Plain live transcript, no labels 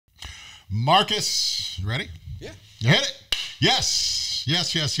Marcus, you ready? Yeah. You hit it?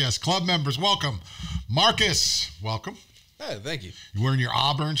 Yes. Club members, welcome. Marcus, welcome. Hey, thank you. You wearing your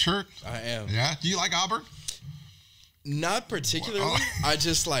Auburn shirt? I am. Yeah? Do you like Auburn? Not particularly. I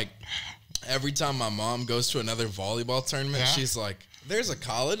just like every time my mom goes to another volleyball tournament, she's like, there's a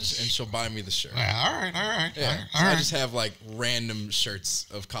college, and she'll buy me the shirt. Yeah, all right. Yeah, All right. I just have like random shirts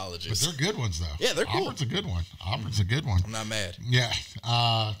of colleges. But they're good ones, though. Yeah, they're cool. Auburn's a good one. I'm not mad. Yeah.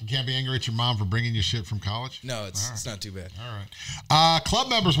 You can't be angry at your mom for bringing you shit from college? No, it's not too bad. All right. Club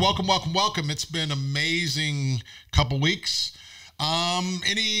members, welcome. It's been an amazing couple weeks.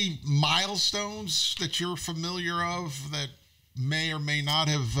 Any milestones that you're familiar of that may or may not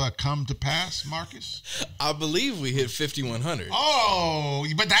have come to pass, Marcus? I believe we hit 5,100. Oh,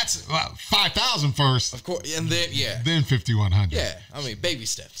 but that's 5,000 first. Of course, and then, Then 5,100. Yeah, I mean, baby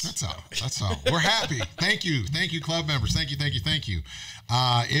steps. That's all. We're happy. Thank you, club members. Thank you.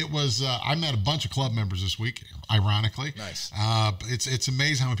 It was, I met a bunch of club members this week, ironically. Nice. It's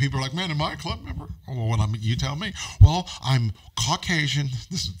amazing how many people are like, man, am I a club member? Well, you tell me. Well, I'm Caucasian.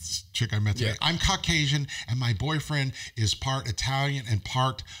 This is this chick I met today. Yeah. I'm Caucasian, and my boyfriend is part Italian and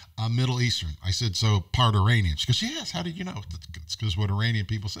part Middle Eastern. I said, so part Iranian. She goes, yes, how did you know? It's because what Iranian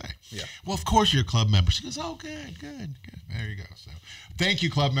people say. Yeah. Well, of course you're a club member. She goes, oh, good. There you go. So thank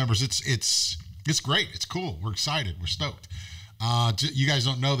you, club members. It's great. It's cool. We're excited. We're stoked. You guys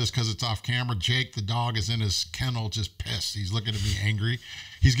don't know this because it's off camera. Jake, the dog, is in his kennel just pissed. He's looking at me angry.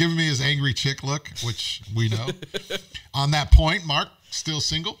 He's giving me his angry chick look, which we know. On that point, Mark, still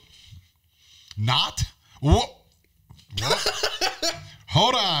single? Not? What?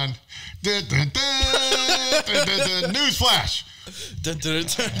 Hold on. News flash.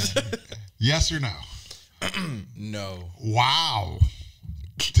 Yes or no? No. Wow.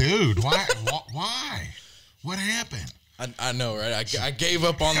 Dude, why? What happened? I know, right? I gave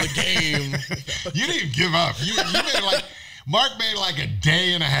up on the game. You didn't even give up. You made Mark made like a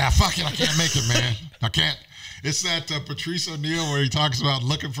day and a half. Fuck it, I can't make it, man. I can't. It's that Patrice O'Neal where he talks about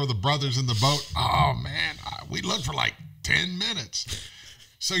looking for the brothers in the boat. Oh, man. We looked for like 10 minutes.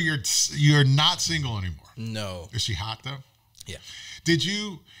 So you're not single anymore? No. Is she hot, though? Yeah.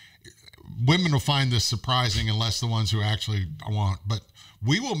 Women will find this surprising unless the ones who actually want, but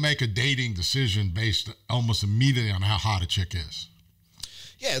we will make a dating decision based almost immediately on how hot a chick is.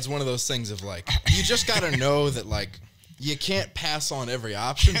 Yeah, it's one of those things of like, you just got to know that like, you can't pass on every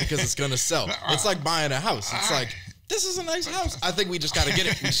option because it's going to sell. It's like buying a house. It's like, this is a nice house. I think we just got to get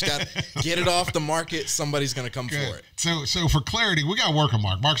it. We just got to get it off the market. Somebody's going to come for it. So for clarity, we got to work on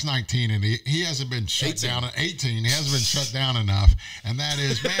Mark. Mark's 19 and he hasn't been shut down at 18. He hasn't been shut down enough. And that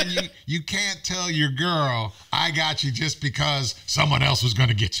is, man, you can't tell your girl, I got you just because someone else was going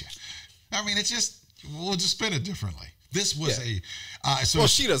to get you. I mean, we'll just spin it differently. This was well,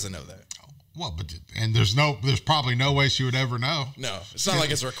 she doesn't know that. Well, there's probably no way she would ever know. No, it's not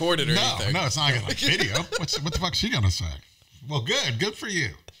like it's recorded or anything. No, it's not like video. What the fuck's she gonna say? Well, good for you.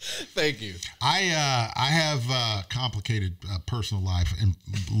 Thank you. I have a complicated personal life and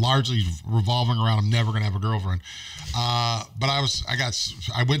largely revolving around I'm never gonna have a girlfriend. But I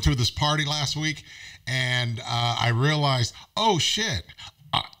went to this party last week and I realized, oh shit.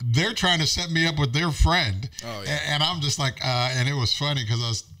 They're trying to set me up with their friend. Oh, yeah. And I'm just like, and it was funny because I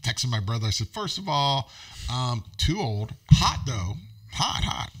was texting my brother. I said, first of all, too old. Hot, though.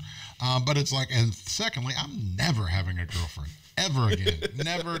 Hot. But it's like, and secondly, I'm never having a girlfriend. Ever again.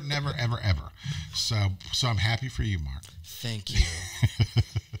 Never, ever. So I'm happy for you, Mark. Thank you.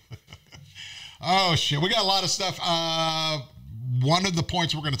 Oh, shit. We got a lot of stuff. One of the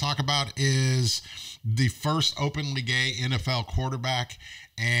points we're going to talk about is the first openly gay NFL quarterback,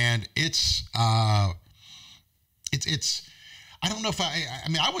 and it's I don't know if I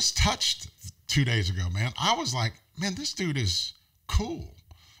mean I was touched 2 days ago, man. I was like, man, this dude is cool.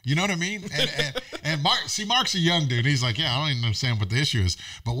 You know what I mean? And Mark's a young dude. He's like, yeah, I don't even understand what the issue is.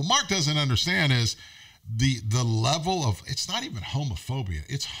 But what Mark doesn't understand is the level of, it's not even homophobia,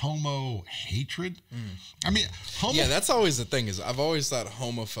 it's homo hatred. I mean, yeah, that's always the thing is I've always thought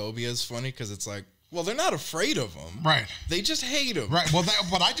homophobia is funny because it's like, well, they're not afraid of them. Right. They just hate them. Right. Well,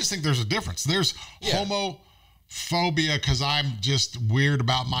 but I just think there's a difference. There's homophobia because I'm just weird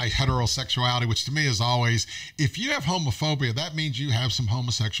about my heterosexuality, which to me is always, if you have homophobia, that means you have some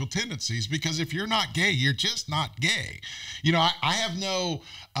homosexual tendencies, because if you're not gay, you're just not gay. You know, I have no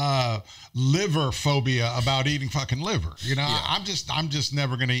liver phobia about eating fucking liver. You know, I'm just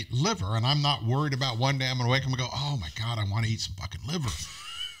never going to eat liver, and I'm not worried about one day I'm going to wake up and go, oh my God, I want to eat some fucking liver.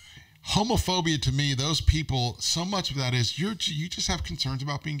 Homophobia, to me, those people, so much of that is you just have concerns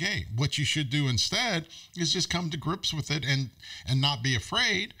about being gay. What you should do instead is just come to grips with it and not be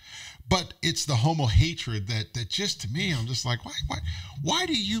afraid. But it's the homo hatred that just, to me, I'm just like, why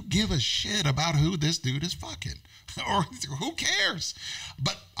do you give a shit about who this dude is fucking? Or who cares?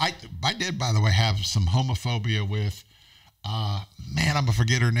 But I did, by the way, have some homophobia with, man, I'm gonna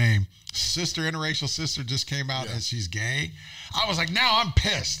forget her name. Interracial sister just came out and she's gay. I was like, now I'm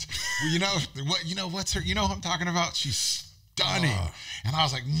pissed. Well, what's her? You know who I'm talking about? She's stunning. And I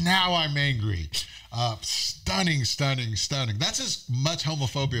was like, now I'm angry. Stunning. That's as much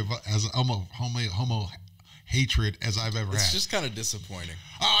homophobia as homo hatred as I've ever had. It's just kind of disappointing.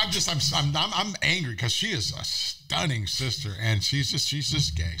 Oh, I'm angry because she is a stunning sister and she's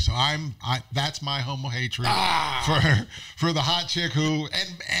just gay. So that's my homo hatred for the hot chick who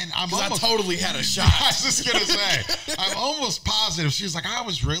and I'm almost, I totally had a shot. I was just gonna say I'm almost positive she's like, I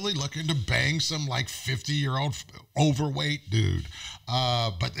was really looking to bang some like 50-year-old overweight dude.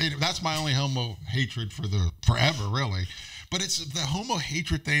 But that's my only homo hatred for forever, really. But it's the homo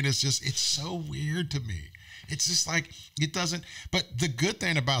hatred thing is just, it's so weird to me. It's just like, it doesn't, but the good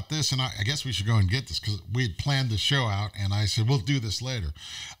thing about this, and I guess we should go and get this because we had planned the show out and I said, we'll do this later.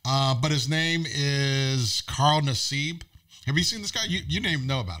 But his name is Carl Nassib. Have you seen this guy? You didn't even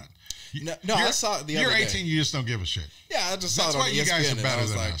know about it. No, I saw it the other day. You're 18, you just don't give a shit. Yeah, I just saw it on ESPN. That's why you guys are better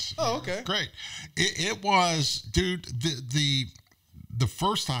than like, us. Oh, okay. Great. It was, dude, the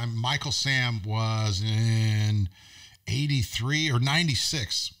first time Michael Sam was in 83 or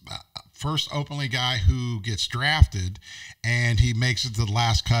 96, first openly guy who gets drafted, and he makes it to the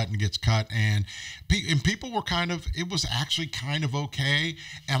last cut and gets cut, and people were it was actually kind of okay,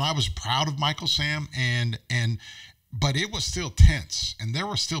 and I was proud of Michael Sam, but it was still tense, and there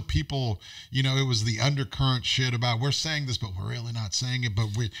were still people, it was the undercurrent shit about, we're saying this, but we're really not saying it,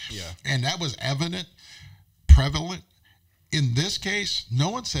 and that was prevalent. In this case, no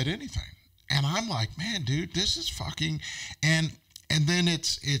one said anything. And I'm like, man, dude, this is fucking, and then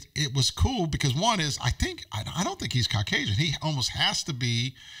it was cool because one is, I don't think he's Caucasian. He almost has to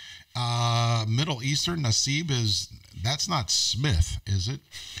be Middle Eastern. Nassib that's not Smith, is it?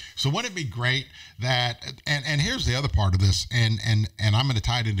 So wouldn't it be great that, and here's the other part of this, and I'm going to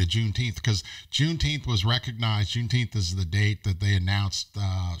tie it into Juneteenth because Juneteenth was recognized. Juneteenth is the date that they announced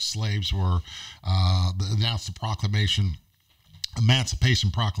slaves were, announced the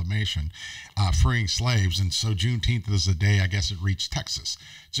Emancipation Proclamation, freeing slaves, and so Juneteenth is the day, I guess, it reached Texas.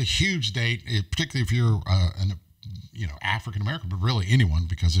 It's a huge date, particularly if you're African American, but really anyone,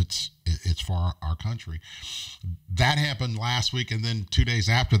 because it's for our country. That happened last week, and then 2 days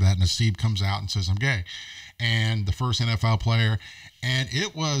after that, Nassib comes out and says, I'm gay, and the first NFL player, and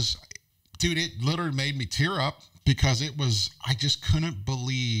it was, dude, it literally made me tear up because I just couldn't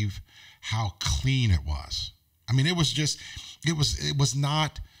believe how clean it was. I mean, it wasn't,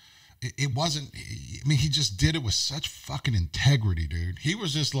 he just did it with such fucking integrity, dude. He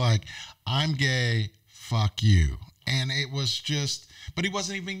was just like, I'm gay, fuck you. And it was just, but he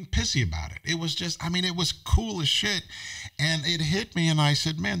wasn't even pissy about it. It was just, it was cool as shit. And it hit me and I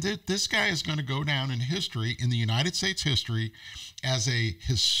said, man, this guy is going to go down in history, in the United States history, as a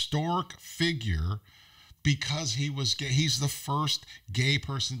historic figure because he was gay. He's the first gay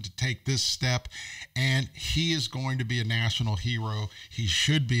person to take this step, and he is going to be a national hero. He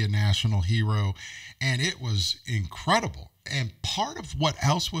should be a national hero, and it was incredible. And part of what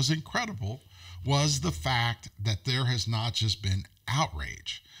else was incredible was the fact that there has not just been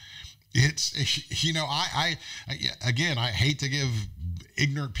outrage. It's, I hate to give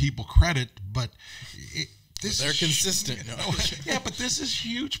ignorant people credit, but they're consistent. Yeah, but this is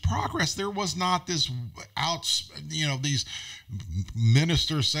huge progress. There was not this these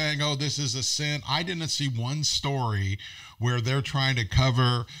ministers saying, oh, this is a sin. I didn't see one story where they're trying to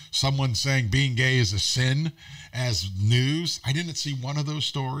cover someone saying being gay is a sin as news. I didn't see one of those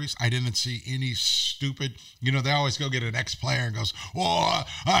stories. I didn't see any stupid, they always go get an ex-player and goes, oh,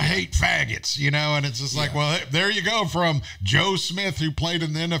 I hate faggots, and it's just like, well, there you go, from Joe Smith, who played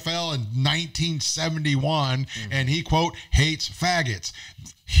in the NFL in 1971, and he, quote, hates faggots.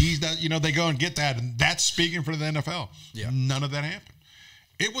 He's that, they go and get that, and that's speaking for the NFL. Yeah. None of that happened.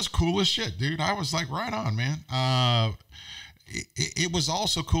 It was cool as shit, dude. I was like, right on, man. It was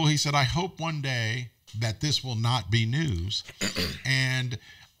also cool. He said, I hope one day that this will not be news. And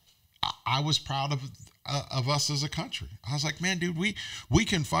I was proud of us as a country. I was like, man, dude, we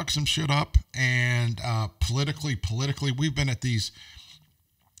can fuck some shit up. And politically, we've been at these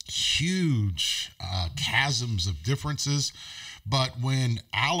huge chasms of differences. But when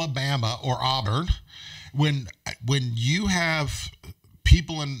Alabama or Auburn, when you have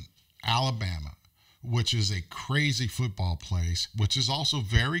people in Alabama, which is a crazy football place, which is also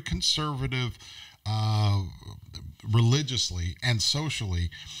very conservative religiously and socially,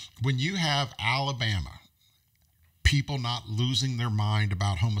 when you have Alabama, people not losing their mind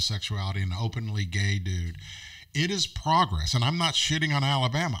about homosexuality and an openly gay dude, it is progress. And I'm not shitting on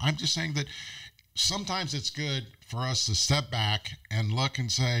Alabama. I'm just saying that sometimes it's good for us to step back and look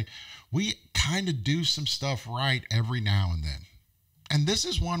and say, we kind of do some stuff right every now and then. And this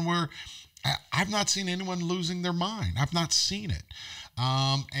is one where I've not seen anyone losing their mind. I've not seen it.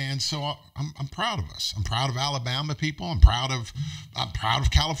 And so I'm proud of us. I'm proud of Alabama people. I'm proud of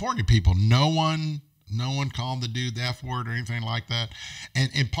California people. No one called the dude the F word or anything like that.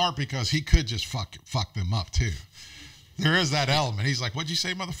 And in part because he could just fuck them up too. There is that element. He's like, what'd you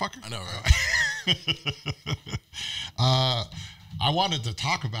say, motherfucker? I know, right? I wanted to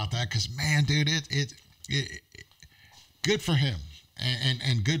talk about that because, man, dude, it good for him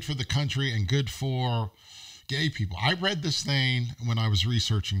and good for the country and good for gay people. I read this thing when I was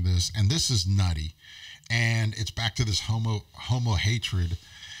researching this, and this is nutty. And it's back to this homo hatred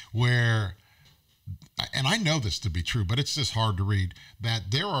where, and I know this to be true, but it's just hard to read,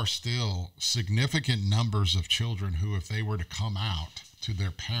 that there are still significant numbers of children who, if they were to come out to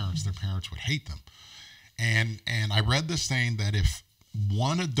their parents would hate them. And I read this thing that if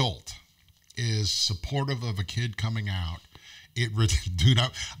one adult is supportive of a kid coming out, dude, I'm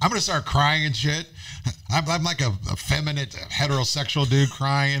going to start crying and shit. I'm like a feminine heterosexual dude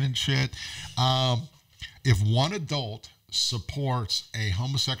crying and shit. If one adult supports a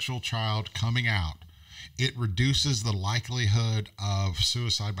homosexual child coming out, it reduces the likelihood of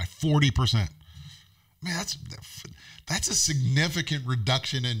suicide by 40%. Man, that's a significant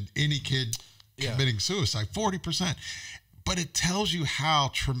reduction in any kid committing suicide, 40%. But it tells you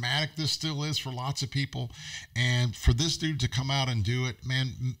how traumatic this still is for lots of people. And for this dude to come out and do it,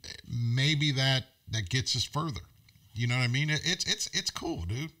 man, maybe that gets us further. You know what I mean? It's cool,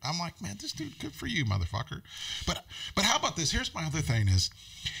 dude. I'm like, man, this dude, good for you, motherfucker. But how about this? Here's my other thing is,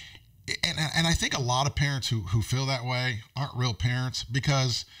 and I think a lot of parents who feel that way aren't real parents,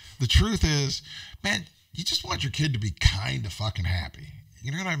 because the truth is, man, you just want your kid to be kind of fucking happy.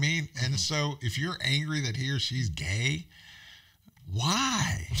 You know what I mean? Mm-hmm. And so if you're angry that he or she's gay,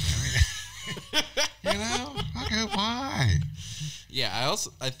 why? I mean, okay, why? Yeah,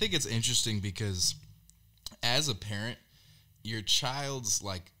 I think it's interesting because as a parent, your child's,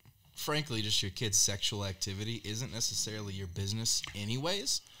 like, frankly, just your kid's sexual activity isn't necessarily your business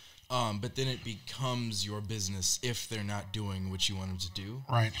anyways. But then it becomes your business if they're not doing what you want them to do.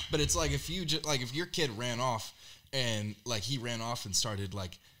 Right. But it's like if your kid ran off and like he ran off and started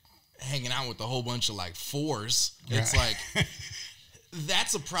like hanging out with a whole bunch of like fours, it's like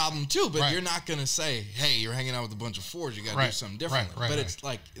that's a problem too. But you're not gonna say, "Hey, you're hanging out with a bunch of fours. You got to do something different." But it's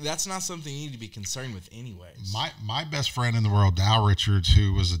like that's not something you need to be concerned with, anyways. My best friend in the world, Dow Richards,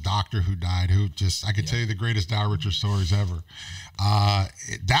 who was a doctor who died, who just I could tell you the greatest Dow Richards stories ever.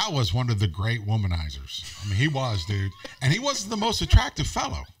 Dow was one of the great womanizers. I mean, he was, dude, and he wasn't the most attractive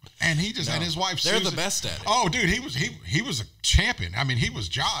fellow. And he just and his wife. They're Susan, the best at it. Oh, dude, he was a champion. I mean, he was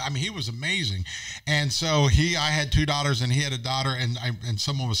amazing. And so I had two daughters, and he had a daughter, and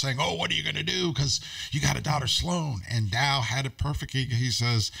someone was saying, "Oh, what are you going to do? Because you got a daughter, Sloan." And Dow had it perfectly. He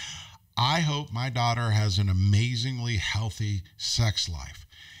says, "I hope my daughter has an amazingly healthy sex life.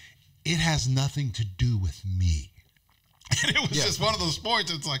 It has nothing to do with me." And it was just one of those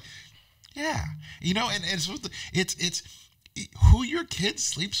points. It's like, yeah, you know, and it's who your kid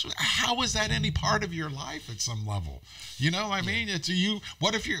sleeps with. How is that any part of your life at some level? You know, I mean, it's you.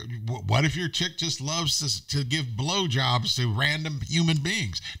 What if your chick just loves to give blowjobs to random human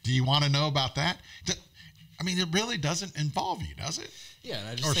beings? Do you want to know about that? I mean, it really doesn't involve you, does it? Yeah, and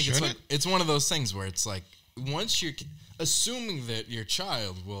I just think it's one of those things where it's like once you're assuming that your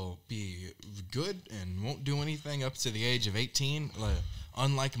child will be good and won't do anything up to the age of 18,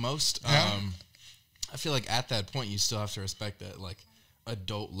 unlike most. I feel like at that point you still have to respect that like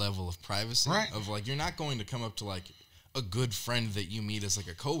adult level of privacy. Right. Of like you're not going to come up to like a good friend that you meet as like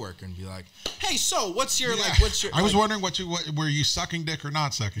a coworker and be like, "Hey, so what's your I was wondering were you sucking dick or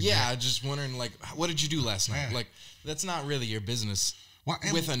not sucking dick? Yeah, just wondering like what did you do last night? Like that's not really your business.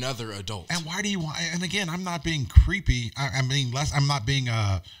 With another adult. And why do you want? And again, I'm not being creepy. I'm not being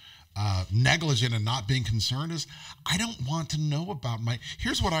negligent and not being concerned. Is I don't want to know about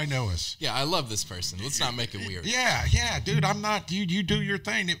Here's what I know is. Yeah, I love this person. Let's not make it weird. Yeah, dude. I'm not. You do your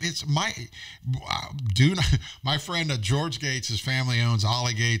thing. It's my friend George Gates. His family owns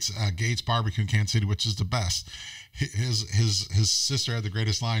Ollie Gates Gates Barbecue in Kansas City, which is the best. His sister had the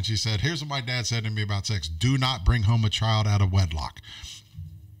greatest line. She said, "Here's what my dad said to me about sex: do not bring home a child out of wedlock."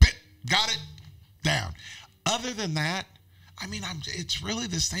 Got it? Down. Other than that, I mean, it's really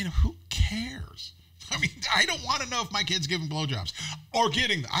this thing of who cares? I mean, I don't want to know if my kid's giving blowjobs or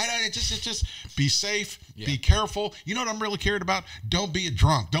getting them. It's just be safe, be careful. You know what I'm really cared about? Don't be a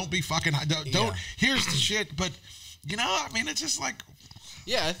drunk. Don't be fucking. Don't. Here's the shit. But I mean, it's just like.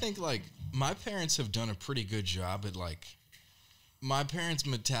 Yeah, I think like my parents have done a pretty good job at like. My parents'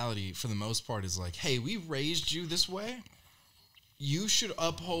 mentality, for the most part, is like, hey, we raised you this way. You should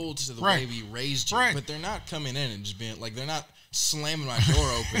uphold to the way we raised you. Right. But they're not coming in and just being like, they're not slamming my door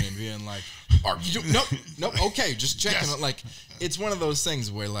open and being like, are you nope, okay, just checking. Yes. Like, it's one of those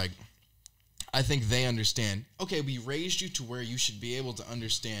things where, like, I think they understand, okay, we raised you to where you should be able to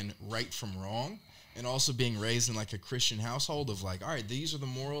understand right from wrong, and also being raised in, like, a Christian household of, like, all right, these are the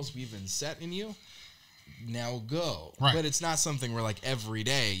morals we've been set in you. Now go. Right. But it's not something where, like, every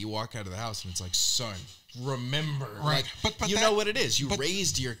day you walk out of the house and it's like, son, remember. Right. Like, but you know what it is. You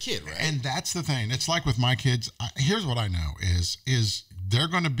raised your kid, right? And that's the thing. It's like with my kids. Here's what I know is they're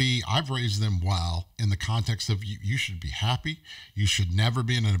going to be, I've raised them well in the context of you should be happy. You should never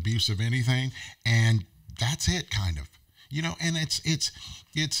be in an abuse of anything. And that's it, kind of. And it's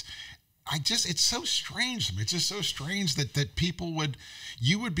so strange to me. It's just so strange that people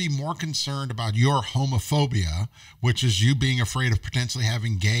you would be more concerned about your homophobia, which is you being afraid of potentially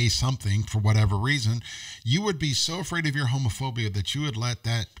having gay something for whatever reason. You would be so afraid of your homophobia that you would let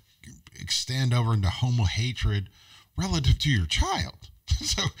that extend over into homo hatred relative to your child.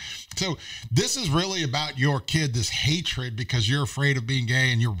 So this is really about your kid, this hatred because you're afraid of being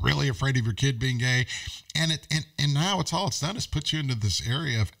gay and you're really afraid of your kid being gay. And now all it's done is put you into this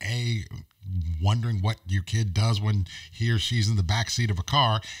area of wondering what your kid does when he or she's in the backseat of a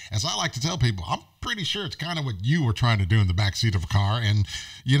car. As I like to tell people, I'm pretty sure it's kind of what you were trying to do in the backseat of a car. And,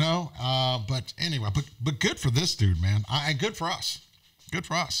 but anyway, but good for this dude, man. Good for us. Good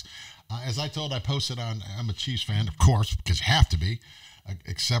for us. As I posted I'm a Chiefs fan, of course, because you have to be.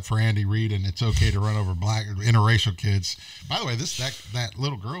 Except for Andy Reid, and it's okay to run over black interracial kids. By the way, that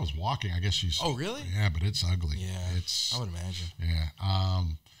little girl is walking. I guess she's. Oh, really? Yeah, but it's ugly. Yeah, I would imagine. Yeah.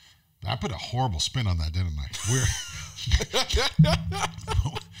 I put a horrible spin on that, didn't I?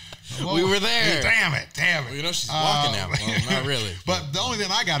 We were there. Damn it. Well, she's walking now. Well, not really. But the only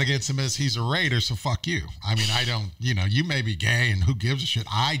thing I got against him is he's a Raider, so fuck you. I mean, I don't. You may be gay, and who gives a shit?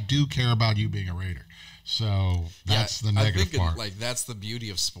 I do care about you being a Raider. So that's the negative part. Like that's the beauty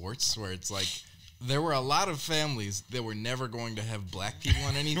of sports, where it's like there were a lot of families that were never going to have black people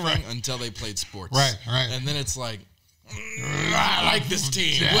on anything until they played sports. Right. And then it's like, I like this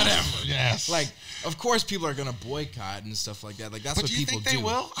team, whatever. Yes. Like, of course, people are going to boycott and stuff like that. Like that's what people do. But do you think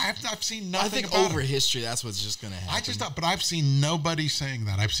they will? I've seen nothing. I think over history, that's what's just going to happen. But I've seen nobody saying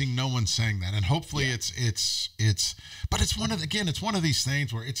that. I've seen no one saying that, and hopefully it's. But it's one of these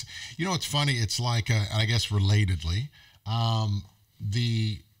things where it's. It's funny. It's like I guess relatedly, and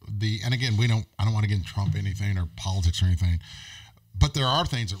again I don't want to get into Trump anything or politics or anything, but there are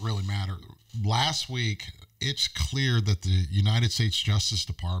things that really matter. Last week, it's clear that the United States Justice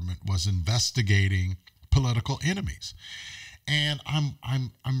Department was investigating political enemies. And I'm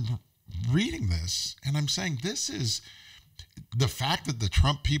reading this and I'm saying this is the fact that the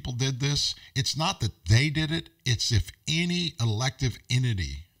Trump people did this. It's not that they did it. It's if any elective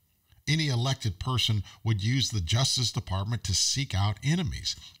entity, any elected person would use the Justice Department to seek out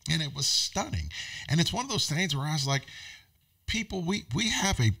enemies. And it was stunning. And it's one of those things where I was like, people, we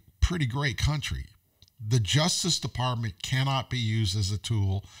have a pretty great country. The Justice Department cannot be used as a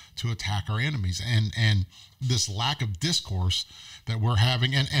tool to attack our enemies, and this lack of discourse that we're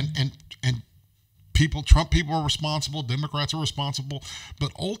having, and Trump people are responsible, Democrats are responsible,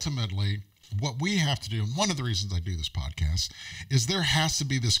 but ultimately, what we have to do, and one of the reasons I do this podcast, is there has to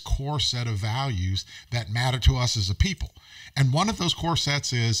be this core set of values that matter to us as a people. And one of those core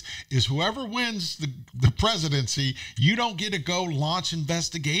sets is whoever wins the presidency, you don't get to go launch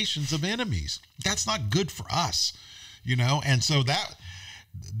investigations of enemies. That's not good for us, And so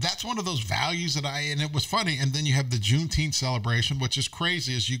that's one of those values and it was funny. And then you have the Juneteenth celebration, which is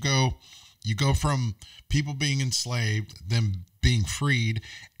crazy as you go from people being enslaved, them being freed,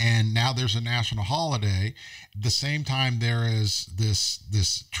 and now there's a national holiday. At the same time, there is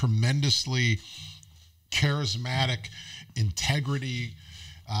this tremendously charismatic, integrity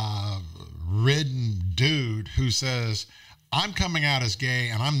ridden dude who says, I'm coming out as gay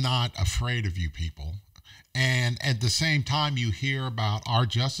and I'm not afraid of you people. And at the same time, you hear about our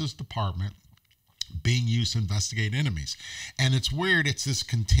Justice Department being used to investigate enemies. And it's weird. It's this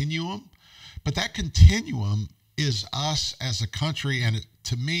continuum, but that continuum is us as a country. And it,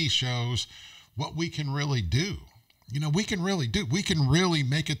 to me, shows what we can really do. we can really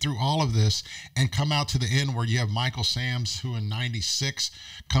make it through all of this and come out to the end where you have Michael Sams, who in 96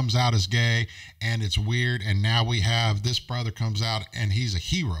 comes out as gay, and it's weird. And now we have this brother comes out and he's a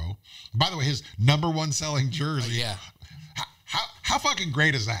hero. By the way, his #1 selling jersey. Yeah. How fucking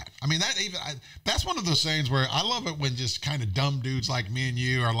great is that? I mean, that's one of those things where I love it when just kind of dumb dudes like me and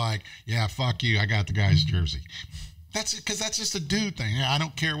you are like, yeah, fuck you, I got the guy's jersey. That's it, because that's just a dude thing. I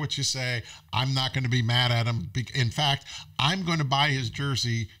don't care what you say. I'm not going to be mad at him. In fact, I'm going to buy his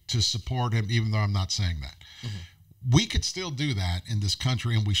jersey to support him, even though I'm not saying that. Mm-hmm. We could still do that in this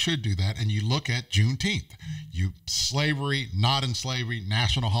country, and we should do that. And you look at Juneteenth. Slavery, not in slavery,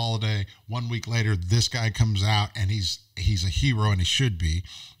 national holiday. 1 week later, this guy comes out, and he's a hero, and he should be.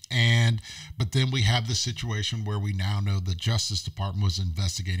 But then we have the situation where we now know the Justice Department was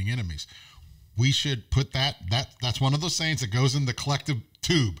investigating enemies. We should put that's one of those sayings that goes in the collective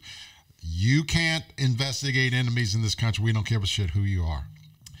tube. You can't investigate enemies in this country. We don't give a shit who you are.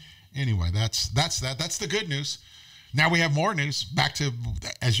 Anyway, that's that. That's the good news. Now we have more news. Back to,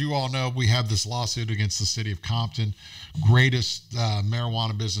 as you all know, we have this lawsuit against the city of Compton. Greatest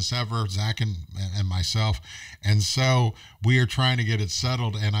marijuana business ever, Zach and myself. And so we are trying to get it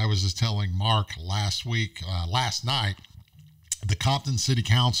settled. And I was just telling Mark last night, the Compton City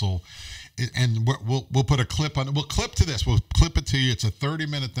Council, and we'll put a clip on it. We'll clip to this. We'll clip it to you. It's a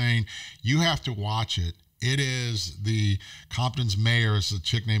 30-minute thing. You have to watch it. It is the Compton's mayor is a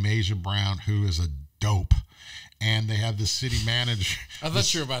chick named Asia Brown, who is a dope. And they have the city manager. I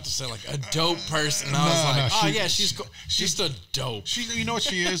thought you were about to say like a dope person. I was like, she's a dope. You know what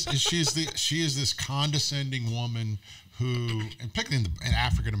she is? She is this condescending woman who, and particularly in the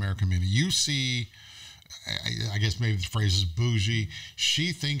African American community, you see, I guess maybe the phrase is bougie.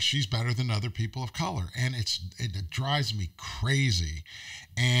 She thinks she's better than other people of color, and it drives me crazy.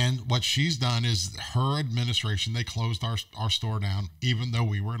 And what she's done is her administration, they closed our store down, even though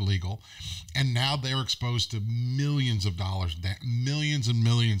we were illegal. And now they're exposed to millions and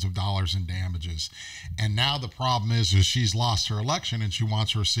millions of dollars in damages. And now the problem is she's lost her election, and she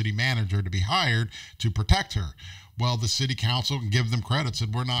wants her city manager to be hired to protect her. Well, the city council, can give them credit,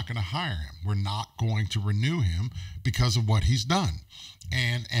 said, we're not going to hire him. We're not going to renew him because of what he's done.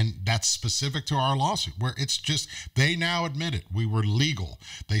 And that's specific to our lawsuit, where it's just, they now admit it. We were legal.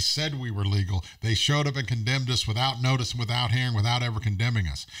 They said we were legal. They showed up and condemned us without notice, without hearing, without ever condemning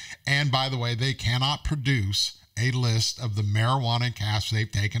us. And by the way, they cannot produce a list of the marijuana and cash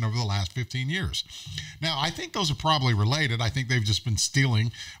they've taken over the last 15 years. Now, I think those are probably related. I think they've just been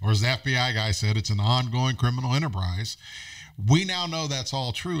stealing, or as the FBI guy said, it's an ongoing criminal enterprise. We now know that's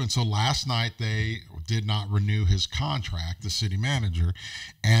all true. And so last night they did not renew his contract, the city manager.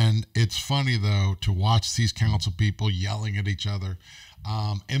 And it's funny, though, to watch these council people yelling at each other.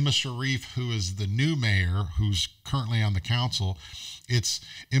 Ema Sharif, who is the new mayor, who's currently on the council,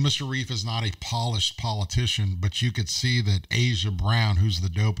 Ema Sharif is not a polished politician, but you could see that Asia Brown, who's the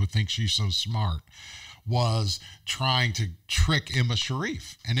dope who thinks she's so smart, was trying to trick Ema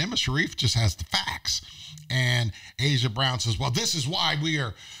Sharif. And Ema Sharif just has the facts. And Asia Brown says, well, this is why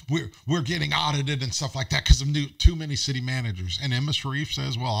we're getting audited and stuff like that, because of too many city managers. And Ema Sharif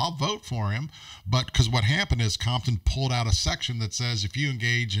says, well, I'll vote for him. But because what happened is Compton pulled out a section that says if you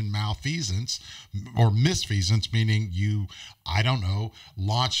engage in malfeasance or misfeasance, meaning you,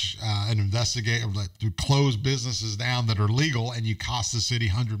 launch an investigation, close businesses down that are legal, and you cost the city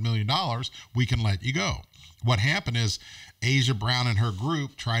 $100 million, we can let you go. What happened is Asia Brown and her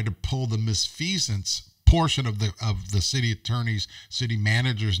group tried to pull the misfeasance portion of the city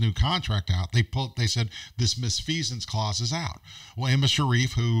manager's new contract out. They said this misfeasance clause is out. Well, Ema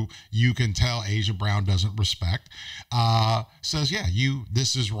Sharif, who you can tell Asia Brown doesn't respect, says, yeah,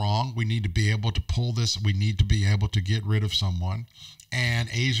 this is wrong. We need to be able to pull this. We need to be able to get rid of someone. And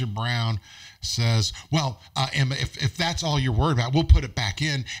Asia Brown says, well, Emma, if that's all you're worried about, we'll put it back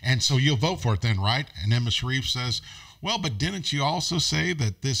in, and so you'll vote for it then, right? And Ema Sharif says, well, but didn't you also say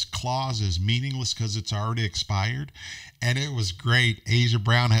that this clause is meaningless because it's already expired? And it was great. Asia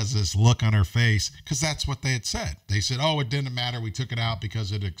Brown has this look on her face because that's what they had said. They said, oh, it didn't matter. We took it out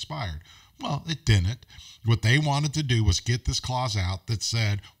because it expired. Well, it didn't. What they wanted to do was get this clause out that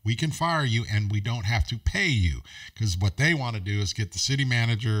said we can fire you and we don't have to pay you, because what they want to do is get the city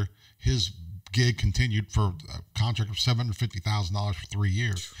manager, his gig continued for a contract of $750,000 for 3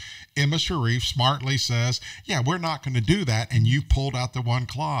 years. Ema Sharif smartly says, yeah, we're not going to do that, and you pulled out the one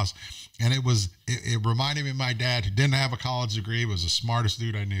clause. And it reminded me of my dad, who didn't have a college degree, was the smartest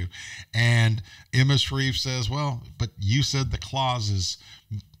dude I knew. And Ema Sharif says, well, but you said the clause is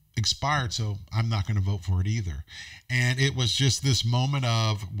expired, so I'm not going to vote for it either. And it was just this moment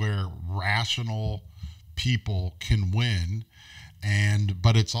of where rational people can win.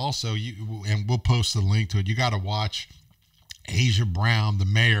 But it's also and we'll post the link to it. You got to watch Asia Brown, the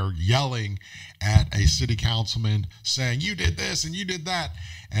mayor, yelling at a city councilman saying, "You did this and you did that."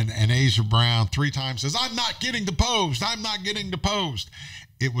 And Asia Brown 3 times says, "I'm not getting deposed. I'm not getting deposed."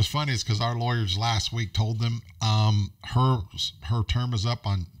 It was funny because our lawyers last week told them her term is up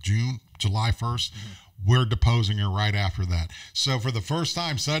on July 1st. Mm-hmm. We're deposing her right after that. So for the first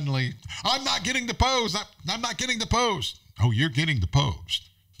time, suddenly, "I'm not getting deposed. I'm not getting deposed." Oh, you're getting deposed.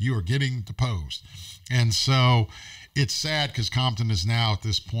 You are getting deposed. And so it's sad because Compton is now at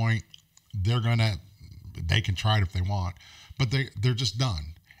this point, they can try it if they want, but they're just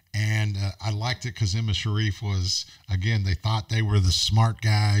done. And I liked it because Ema Sharif was, again, they thought they were the smart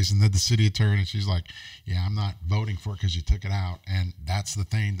guys, and then the city attorney, she's like, "Yeah, I'm not voting for it because you took it out." And that's the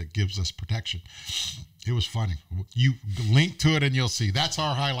thing that gives us protection. It was funny. You link to it and you'll see. That's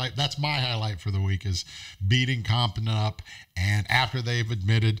our highlight. That's my highlight for the week, is beating Compton up. And after they've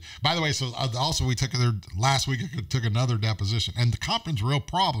admitted, by the way, so also we took last week, took another deposition. And the Compton's real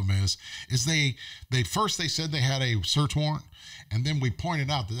problem is they first they said they had a search warrant. And then we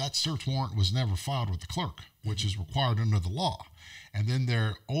pointed out that search warrant was never filed with the clerk, which is required under the law. And then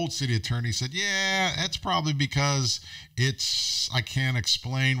their old city attorney said, "Yeah, that's probably because I can't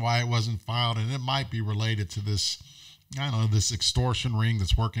explain why it wasn't filed. And it might be related to this, I don't know, this extortion ring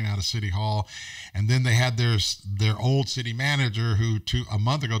that's working out of City Hall." And then they had their old city manager who a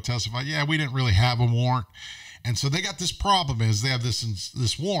month ago testified, "Yeah, we didn't really have a warrant." And so they got this problem is they have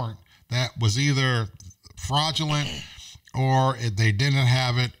this warrant that was either fraudulent or they didn't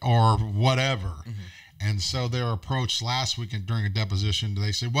have it or whatever. Mm-hmm. And so they were approached last week during a deposition.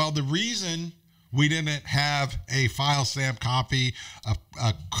 They said, "Well, the reason we didn't have a file stamp copy,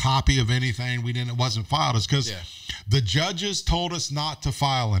 a copy of anything, it wasn't filed, is because the judges told us not to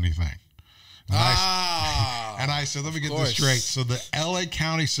file anything." And I said, let me get this straight. So the LA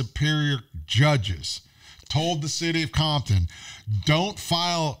County Superior judges told the city of Compton, "Don't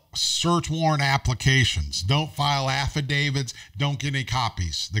file search warrant applications. Don't file affidavits. Don't get any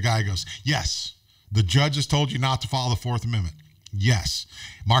copies." The guy goes, "Yes. The judges told you not to file the Fourth Amendment." Yes.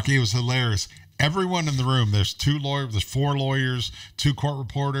 Marky, was hilarious. Everyone in the room, there's 4 lawyers, 2 court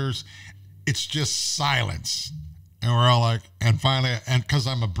reporters. It's just silence. And we're all like, and finally, and because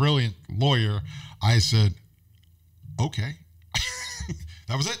I'm a brilliant lawyer, I said, "Okay."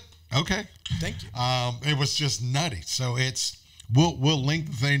 That was it. Okay. Thank you. It was just nutty. So we'll link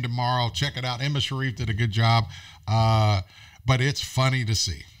the thing tomorrow. Check it out. Ema Sharif did a good job. But it's funny to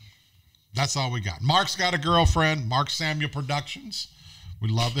see. That's all we got. Mark's got a girlfriend. Mark Samuel Productions. We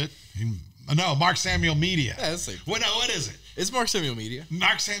love it. No, Mark Samuel Media. Yeah, that's what is it? It's Mark Samuel Media.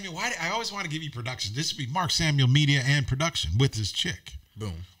 Mark Samuel. I always want to give you production. This would be Mark Samuel Media and Production with his chick.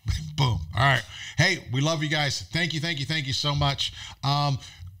 Boom. Boom. All right. Hey, we love you guys. Thank you so much.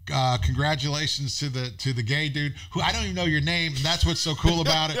 Congratulations to the gay dude who I don't even know your name. And that's what's so cool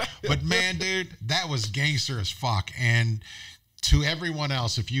about it. But man, dude, that was gangster as fuck. And to everyone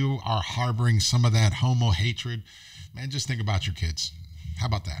else, if you are harboring some of that homo hatred, man, just think about your kids. How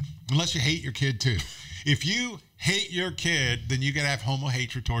about that? Unless you hate your kid too. If you hate your kid, then you gotta have homo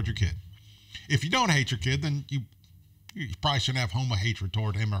hatred toward your kid. If you don't hate your kid, then you probably shouldn't have homo hatred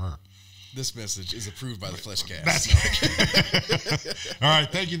toward him or her. This message is approved by the Fletch cast. That's all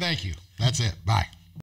right. Thank you. That's it. Bye.